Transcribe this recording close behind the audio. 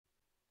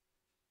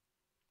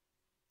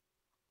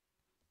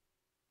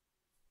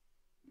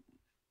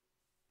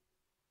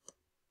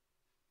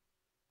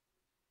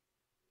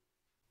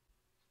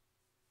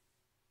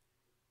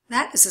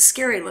That is a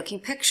scary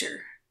looking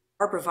picture.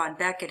 Barbara von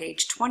Beck at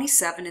age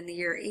 27 in the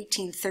year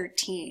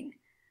 1813.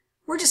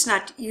 We're just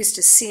not used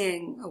to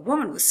seeing a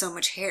woman with so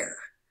much hair.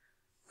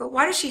 But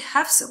why does she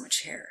have so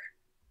much hair?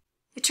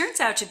 It turns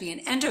out to be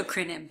an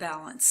endocrine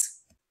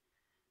imbalance.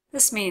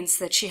 This means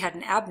that she had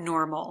an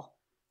abnormal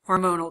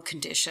hormonal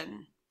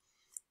condition.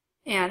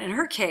 And in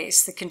her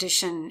case, the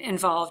condition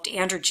involved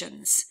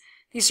androgens.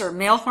 These are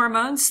male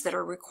hormones that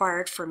are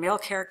required for male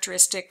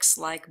characteristics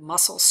like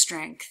muscle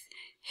strength,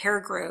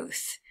 hair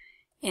growth,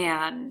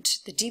 and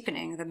the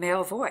deepening of the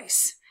male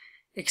voice,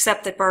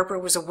 except that Barbara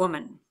was a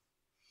woman.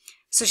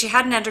 So she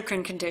had an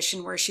endocrine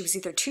condition where she was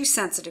either too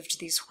sensitive to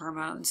these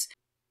hormones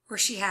or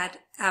she had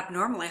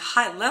abnormally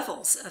high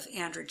levels of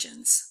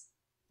androgens.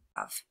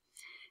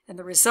 And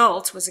the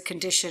result was a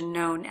condition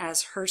known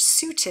as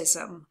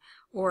hirsutism,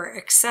 or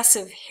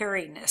excessive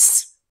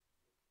hairiness.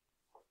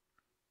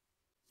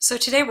 So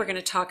today we're going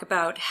to talk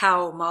about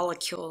how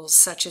molecules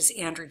such as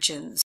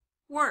androgens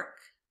work.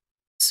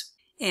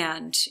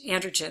 And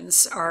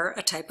androgens are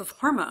a type of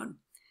hormone.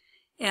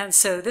 And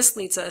so this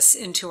leads us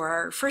into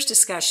our first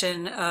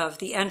discussion of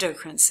the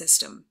endocrine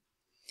system.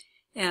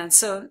 And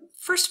so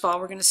first of all,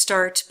 we're going to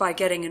start by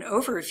getting an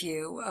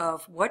overview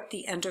of what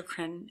the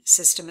endocrine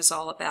system is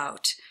all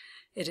about.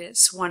 It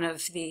is one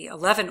of the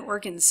 11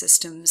 organ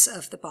systems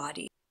of the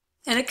body,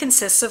 and it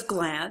consists of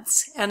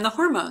glands and the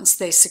hormones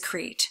they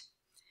secrete.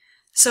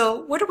 So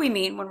what do we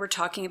mean when we're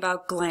talking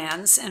about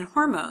glands and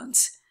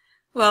hormones?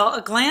 Well,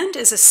 a gland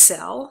is a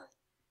cell,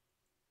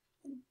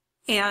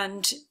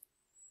 and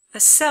a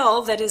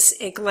cell that is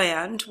a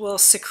gland will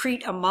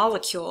secrete a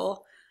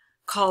molecule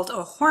called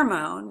a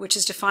hormone, which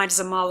is defined as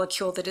a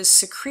molecule that is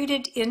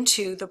secreted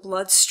into the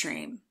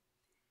bloodstream.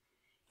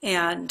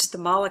 And the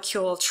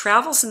molecule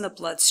travels in the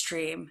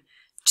bloodstream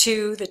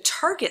to the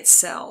target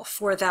cell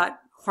for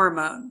that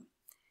hormone.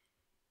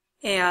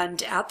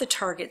 And at the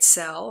target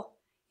cell,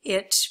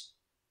 it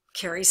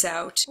carries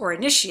out or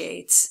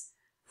initiates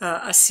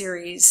a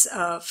series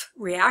of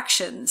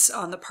reactions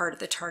on the part of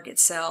the target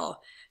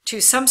cell to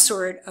some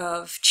sort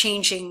of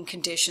changing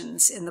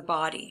conditions in the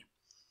body.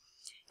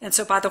 And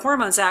so by the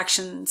hormone's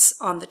actions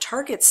on the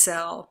target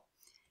cell,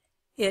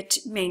 it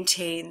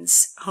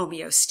maintains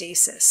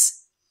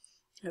homeostasis.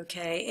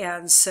 Okay,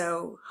 and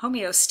so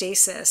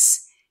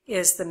homeostasis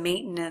is the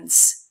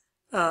maintenance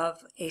of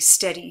a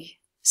steady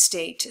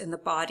state in the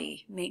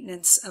body,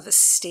 maintenance of a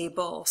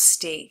stable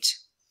state.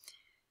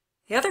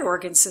 The other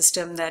organ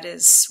system that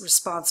is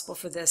responsible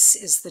for this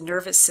is the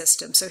nervous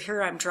system. So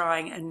here I'm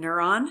drawing a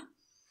neuron.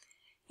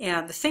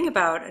 And the thing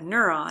about a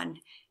neuron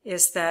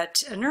is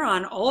that a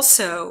neuron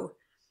also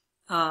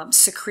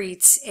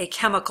secretes a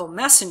chemical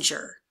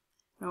messenger.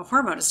 Now, a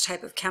hormone is a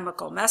type of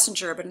chemical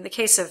messenger, but in the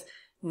case of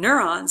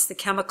neurons, the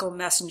chemical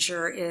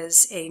messenger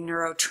is a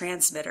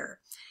neurotransmitter.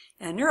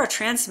 And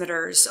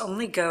neurotransmitters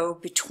only go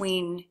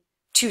between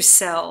two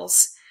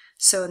cells.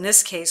 So in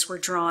this case, we're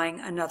drawing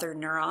another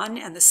neuron,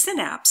 and the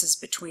synapse is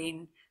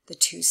between the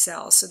two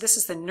cells. So this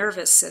is the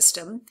nervous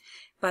system,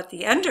 but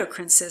the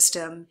endocrine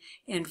system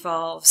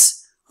involves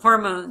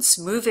hormones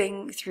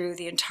moving through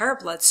the entire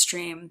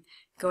bloodstream,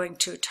 going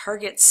to a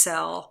target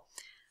cell,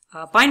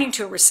 binding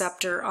to a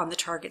receptor on the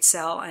target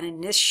cell, and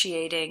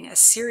initiating a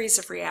series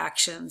of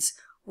reactions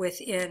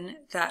within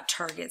that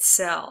target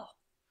cell.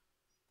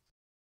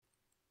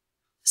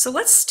 So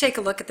let's take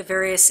a look at the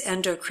various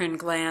endocrine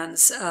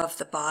glands of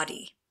the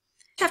body.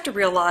 What you have to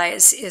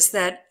realize is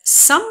that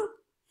some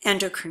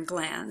endocrine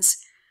glands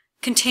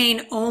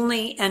contain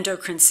only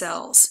endocrine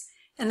cells,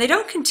 and they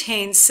don't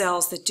contain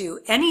cells that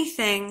do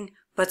anything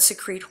but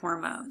secrete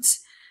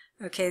hormones.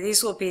 Okay,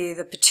 these will be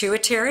the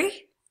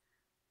pituitary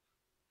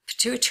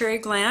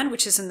gland,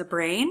 which is in the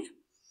brain,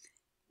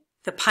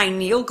 the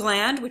pineal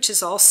gland, which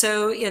is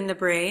also in the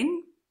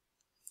brain,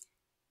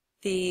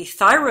 the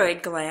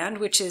thyroid gland,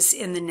 which is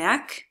in the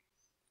neck,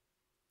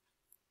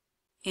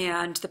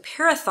 and the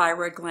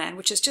parathyroid gland,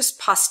 which is just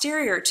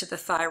posterior to the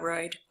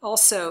thyroid,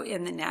 also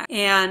in the neck,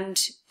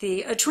 and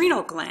the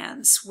adrenal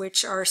glands,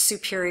 which are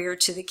superior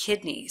to the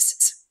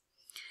kidneys.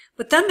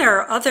 But then there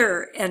are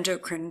other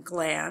endocrine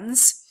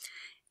glands,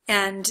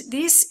 and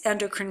these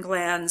endocrine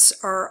glands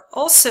are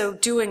also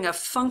doing a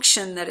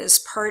function that is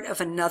part of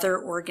another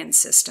organ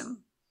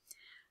system.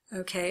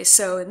 Okay,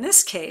 so in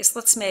this case,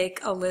 let's make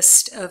a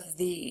list of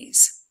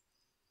these.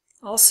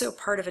 Also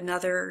part of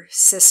another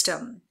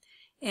system.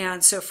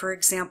 And so, for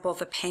example,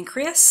 the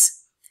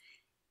pancreas.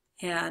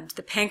 And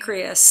the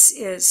pancreas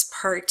is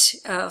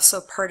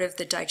also part of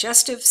the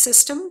digestive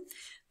system,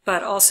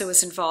 but also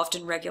is involved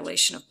in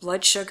regulation of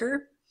blood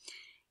sugar.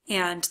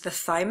 And the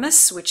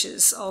thymus, which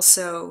is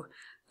also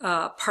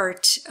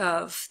part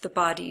of the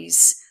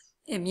body's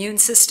immune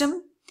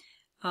system,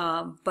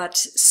 but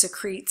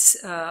secretes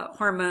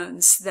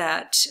hormones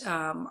that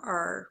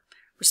are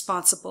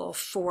responsible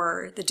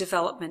for the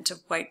development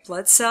of white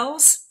blood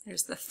cells.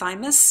 There's the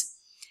thymus.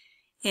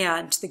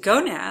 And the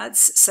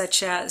gonads,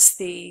 such as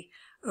the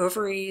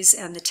ovaries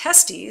and the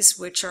testes,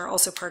 which are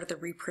also part of the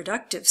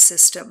reproductive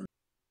system.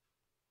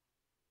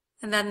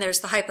 And then there's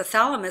the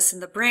hypothalamus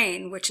in the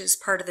brain, which is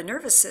part of the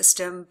nervous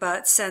system,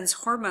 but sends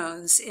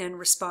hormones in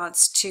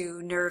response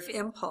to nerve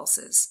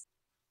impulses.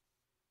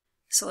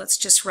 So let's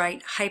just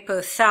write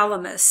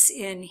hypothalamus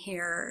in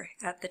here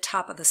at the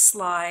top of the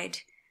slide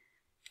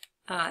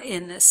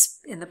in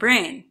the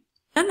brain.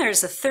 Then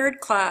there's a third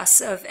class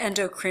of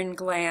endocrine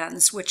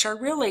glands, which are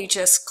really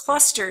just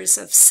clusters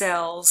of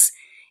cells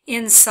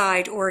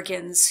inside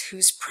organs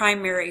whose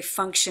primary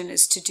function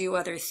is to do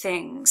other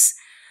things,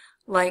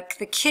 like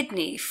the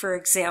kidney, for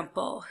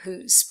example,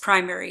 whose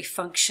primary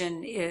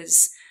function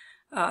is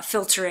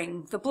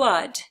filtering the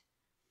blood,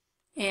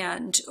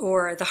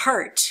 or the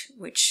heart,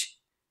 which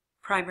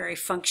primary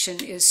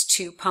function is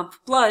to pump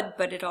blood,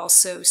 but it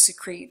also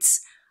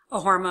secretes a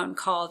hormone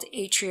called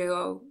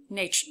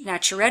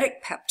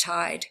atrionatriuretic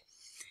peptide.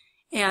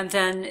 And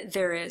then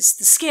there is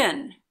the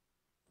skin,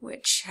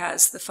 which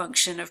has the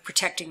function of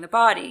protecting the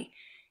body,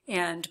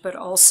 but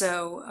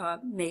also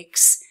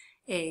makes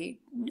a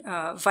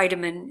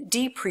vitamin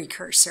D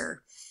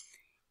precursor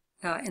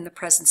in the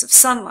presence of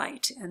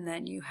sunlight. And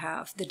then you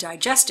have the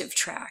digestive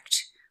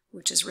tract,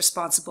 which is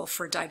responsible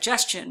for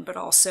digestion, but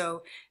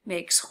also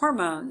makes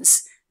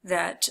hormones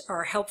that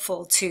are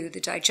helpful to the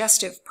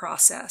digestive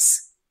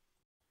process.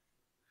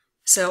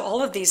 So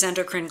all of these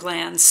endocrine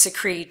glands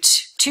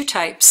secrete two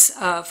types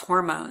of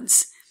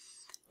hormones.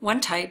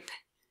 One type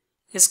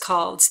is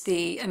called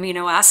the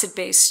amino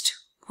acid-based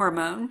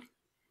hormone.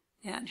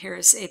 And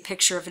here's a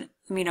picture of an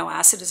amino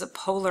acid as a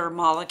polar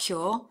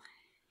molecule.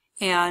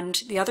 And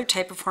the other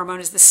type of hormone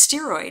is the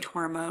steroid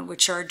hormone,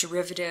 which are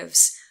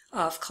derivatives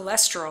of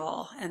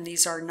cholesterol, and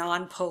these are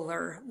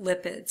nonpolar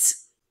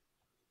lipids.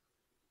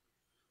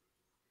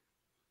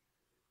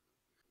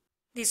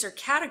 These are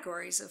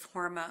categories of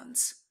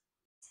hormones.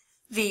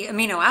 The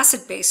amino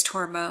acid-based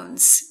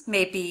hormones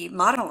may be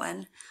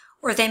monoline,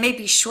 or they may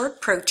be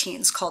short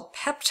proteins called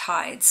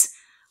peptides,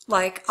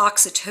 like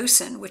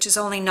oxytocin, which is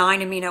only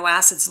 9 amino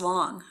acids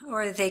long,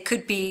 or they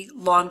could be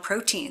long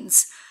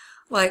proteins,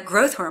 like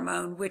growth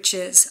hormone, which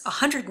is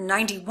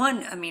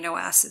 191 amino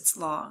acids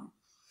long.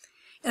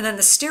 And then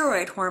the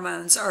steroid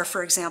hormones are,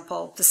 for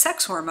example, the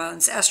sex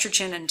hormones,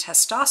 estrogen and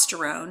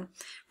testosterone,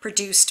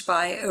 produced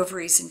by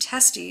ovaries and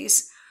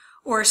testes,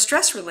 or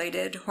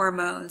stress-related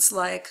hormones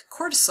like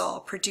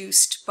cortisol,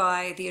 produced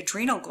by the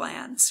adrenal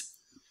glands.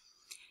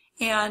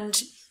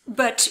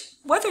 But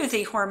whether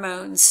the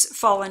hormones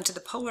fall into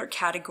the polar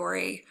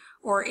category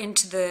or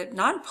into the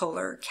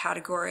nonpolar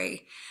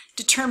category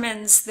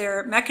determines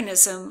their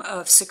mechanism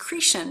of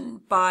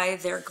secretion by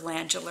their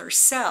glandular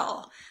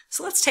cell.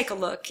 So let's take a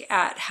look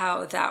at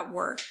how that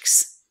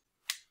works.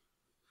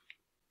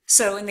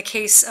 So in the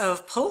case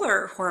of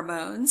polar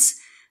hormones,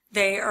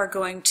 they are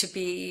going to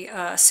be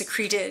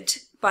secreted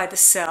by the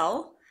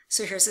cell.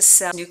 So here's a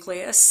cell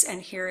nucleus,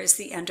 and here is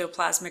the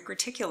endoplasmic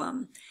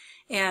reticulum.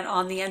 And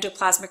on the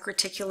endoplasmic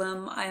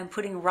reticulum, I am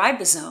putting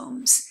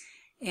ribosomes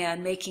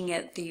and making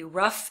it the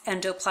rough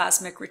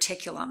endoplasmic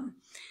reticulum.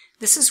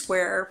 This is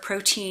where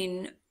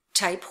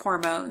protein-type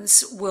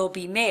hormones will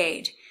be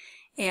made.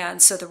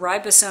 And so the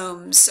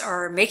ribosomes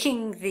are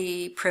making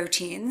the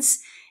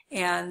proteins,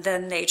 and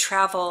then they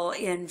travel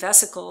in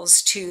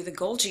vesicles to the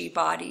Golgi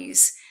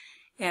bodies.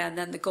 And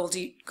then the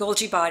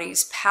Golgi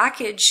bodies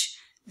package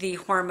the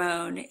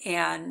hormone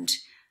and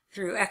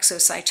through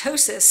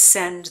exocytosis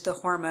send the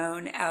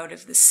hormone out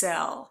of the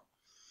cell.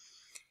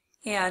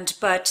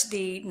 But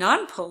the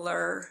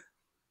nonpolar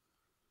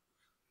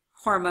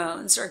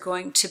hormones are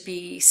going to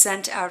be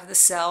sent out of the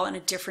cell in a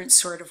different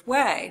sort of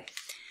way.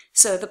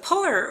 So the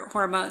polar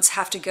hormones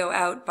have to go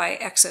out by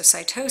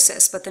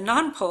exocytosis, but the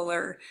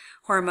nonpolar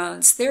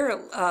hormones, they're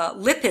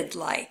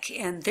lipid-like,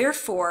 and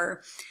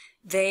therefore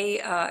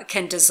they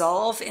can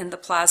dissolve in the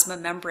plasma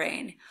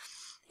membrane.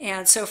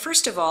 And so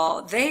first of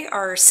all, they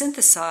are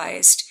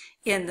synthesized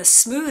in the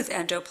smooth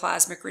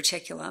endoplasmic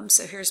reticulum.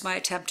 So here's my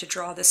attempt to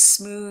draw the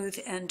smooth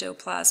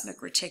endoplasmic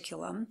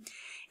reticulum.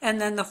 And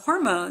then the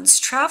hormones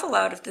travel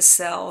out of the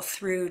cell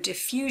through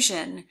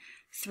diffusion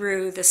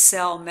through the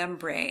cell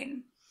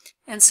membrane.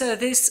 And so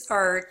these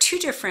are two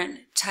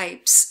different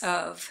types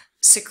of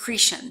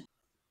secretion.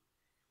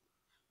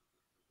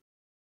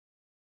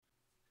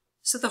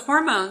 So the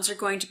hormones are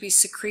going to be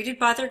secreted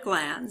by their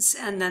glands,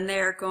 and then they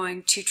are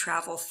going to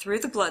travel through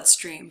the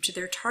bloodstream to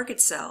their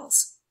target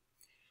cells.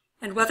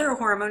 And whether a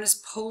hormone is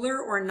polar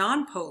or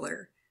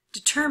nonpolar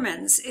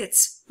determines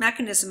its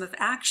mechanism of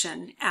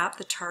action at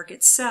the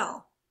target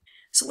cell.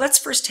 So let's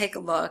first take a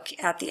look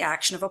at the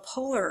action of a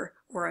polar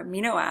or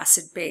amino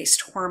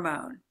acid-based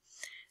hormone.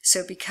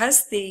 So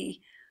because the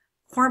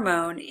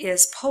hormone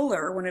is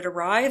polar, when it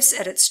arrives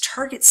at its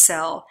target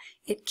cell,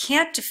 it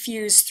can't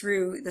diffuse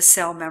through the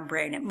cell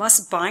membrane. It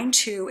must bind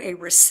to a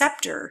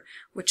receptor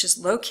which is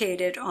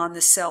located on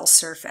the cell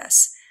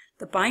surface.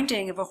 The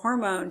binding of a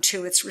hormone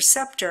to its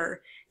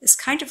receptor is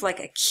kind of like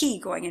a key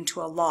going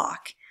into a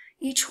lock.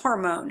 Each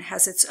hormone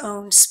has its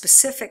own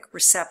specific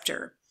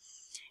receptor.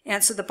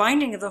 And so the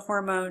binding of the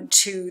hormone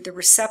to the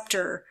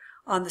receptor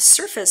on the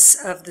surface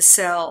of the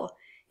cell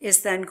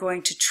is then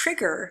going to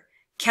trigger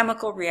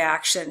chemical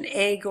reaction,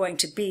 A going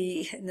to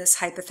B in this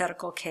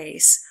hypothetical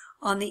case,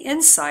 on the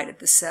inside of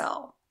the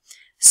cell.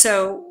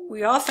 So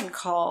we often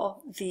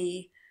call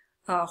the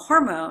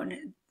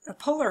hormone, a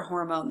polar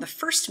hormone, the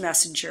first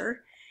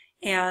messenger,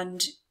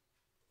 and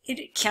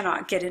it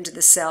cannot get into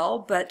the cell,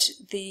 but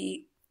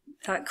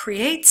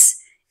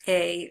creates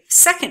a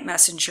second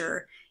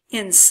messenger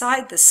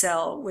inside the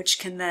cell, which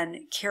can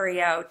then carry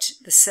out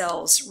the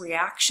cell's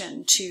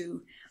reaction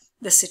to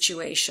the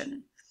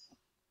situation.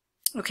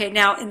 Okay,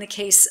 now in the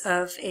case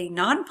of a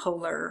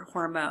nonpolar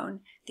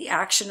hormone, the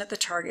action at the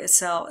target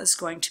cell is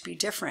going to be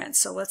different.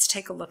 So let's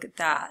take a look at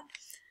that.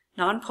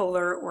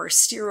 Nonpolar or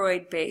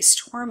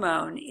steroid-based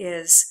hormone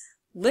is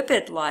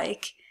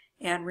lipid-like,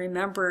 and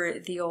remember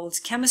the old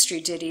chemistry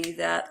ditty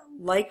that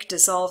like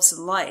dissolves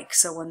in like.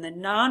 So when the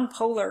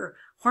nonpolar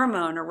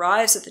hormone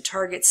arrives at the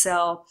target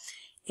cell,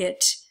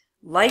 it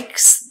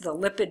likes the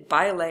lipid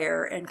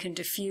bilayer and can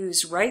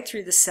diffuse right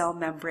through the cell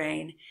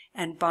membrane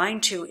and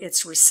bind to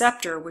its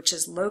receptor, which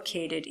is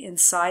located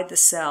inside the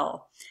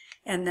cell.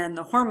 And then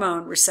the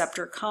hormone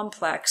receptor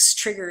complex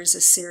triggers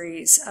a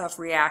series of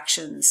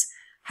reactions,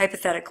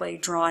 hypothetically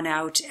drawn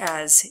out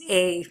as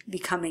A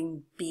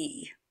becoming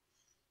B.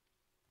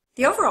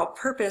 The overall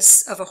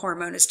purpose of a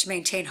hormone is to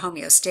maintain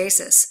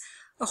homeostasis.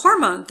 A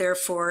hormone,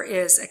 therefore,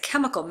 is a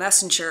chemical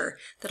messenger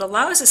that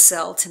allows a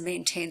cell to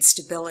maintain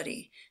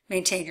stability,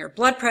 maintain your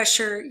blood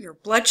pressure, your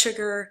blood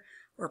sugar,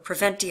 or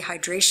prevent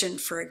dehydration,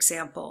 for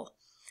example.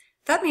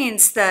 That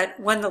means that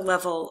when the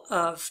level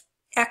of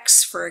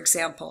X, for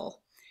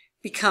example,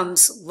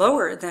 becomes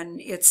lower than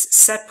its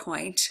set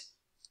point,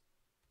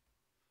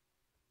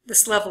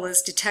 this level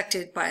is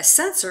detected by a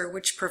sensor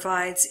which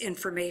provides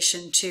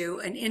information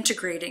to an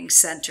integrating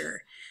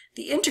center.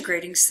 The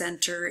integrating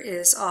center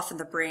is often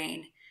the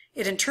brain.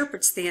 It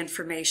interprets the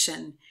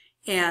information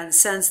and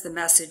sends the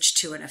message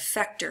to an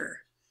effector.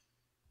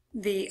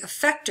 The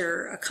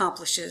effector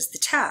accomplishes the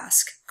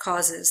task,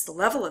 causes the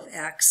level of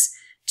X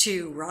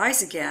to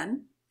rise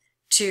again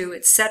to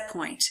its set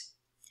point.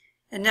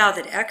 And now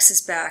that X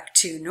is back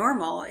to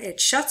normal, it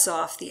shuts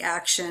off the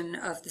action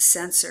of the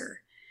sensor.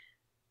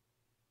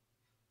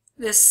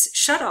 This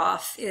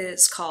shutoff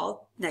is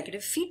called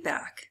negative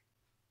feedback.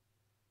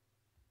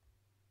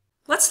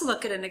 Let's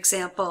look at an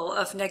example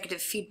of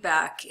negative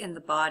feedback in the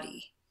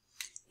body.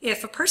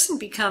 If a person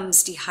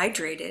becomes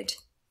dehydrated,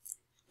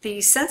 the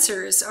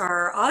sensors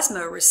are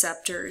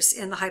osmoreceptors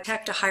in the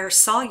detect a higher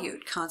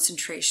solute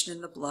concentration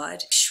in the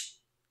blood,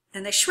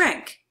 and they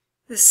shrink.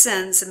 This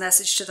sends a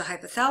message to the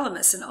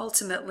hypothalamus and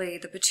ultimately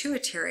the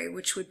pituitary,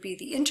 which would be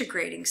the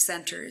integrating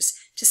centers,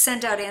 to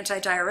send out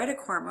antidiuretic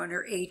hormone,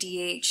 or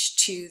ADH,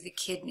 to the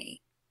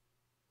kidney.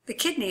 The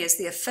kidney is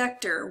the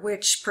effector,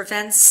 which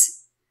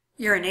prevents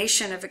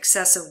urination of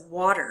excessive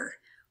water.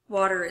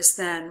 Water is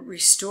then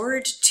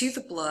restored to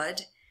the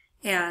blood,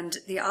 and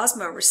the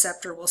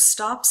osmoreceptor will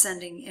stop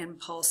sending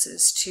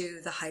impulses to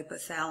the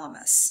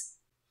hypothalamus.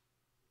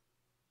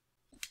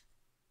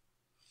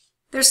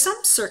 There's some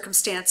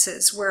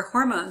circumstances where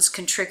hormones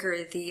can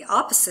trigger the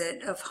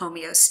opposite of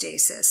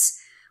homeostasis,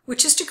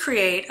 which is to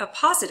create a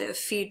positive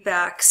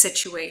feedback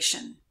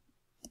situation.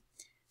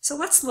 So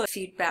let's look at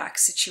feedback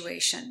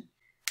situation.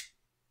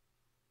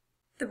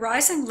 The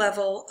rising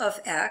level of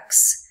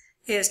X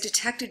is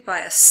detected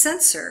by a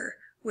sensor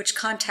which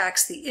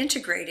contacts the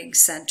integrating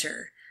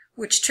center,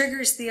 which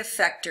triggers the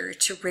effector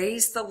to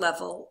raise the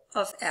level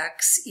of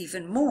X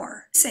even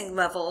more. Rising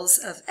levels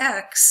of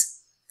X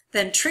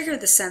then trigger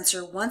the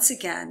sensor once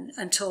again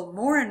until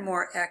more and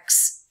more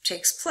X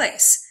takes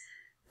place.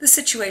 This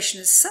situation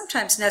is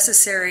sometimes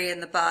necessary in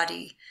the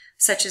body,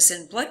 such as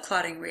in blood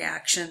clotting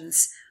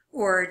reactions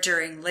or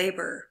during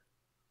labor.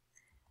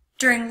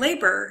 During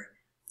labor,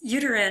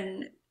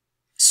 uterine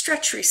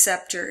stretch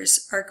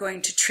receptors are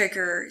going to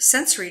trigger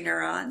sensory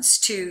neurons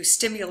to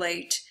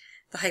stimulate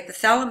the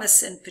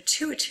hypothalamus and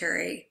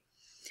pituitary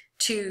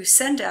to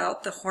send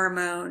out the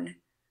hormone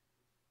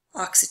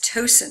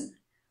oxytocin.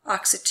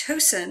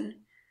 Oxytocin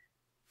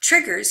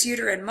triggers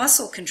uterine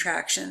muscle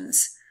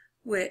contractions,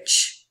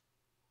 which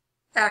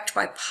act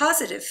by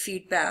positive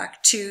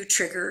feedback to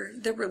trigger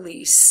the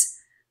release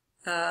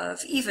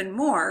of even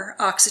more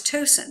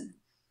oxytocin.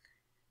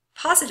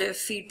 Positive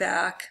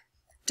feedback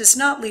does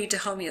not lead to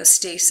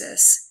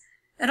homeostasis,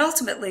 and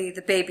ultimately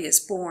the baby is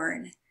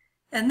born,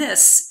 and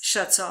this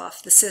shuts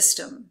off the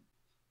system.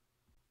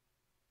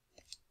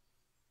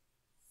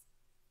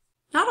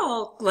 Not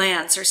all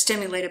glands are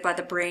stimulated by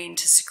the brain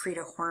to secrete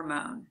a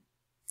hormone.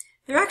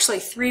 There are actually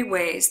 3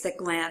 ways that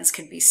glands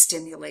can be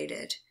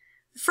stimulated.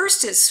 The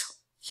first is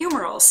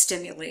humoral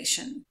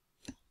stimulation.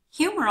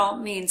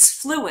 Humoral means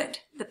fluid.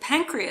 The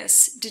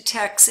pancreas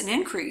detects an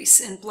increase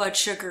in blood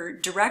sugar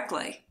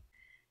directly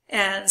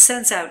and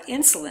sends out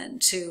insulin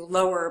to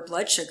lower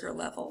blood sugar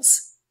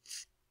levels.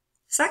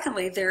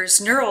 Secondly, there's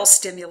neural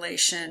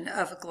stimulation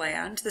of a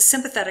gland. The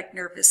sympathetic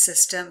nervous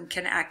system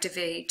can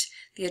activate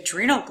the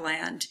adrenal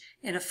gland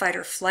in a fight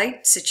or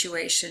flight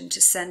situation to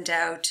send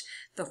out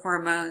the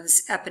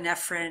hormones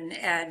epinephrine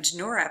and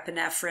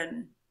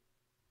norepinephrine.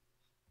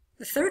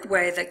 The third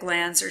way that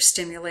glands are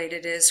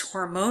stimulated is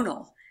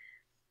hormonal.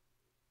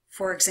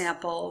 For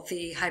example,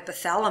 the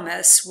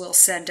hypothalamus will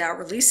send out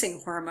releasing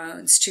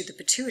hormones to the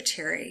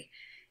pituitary,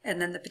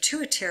 and then the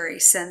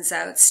pituitary sends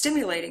out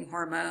stimulating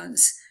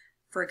hormones,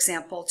 for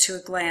example, to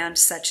a gland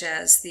such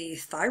as the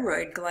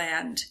thyroid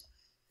gland.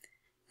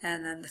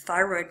 And then the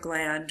thyroid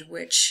gland,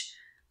 which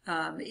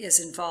is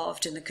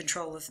involved in the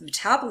control of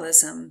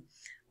metabolism,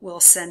 will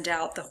send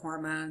out the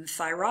hormone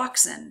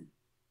thyroxine.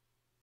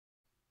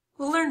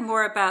 We'll learn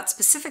more about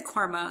specific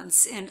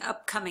hormones in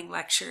upcoming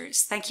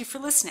lectures. Thank you for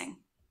listening.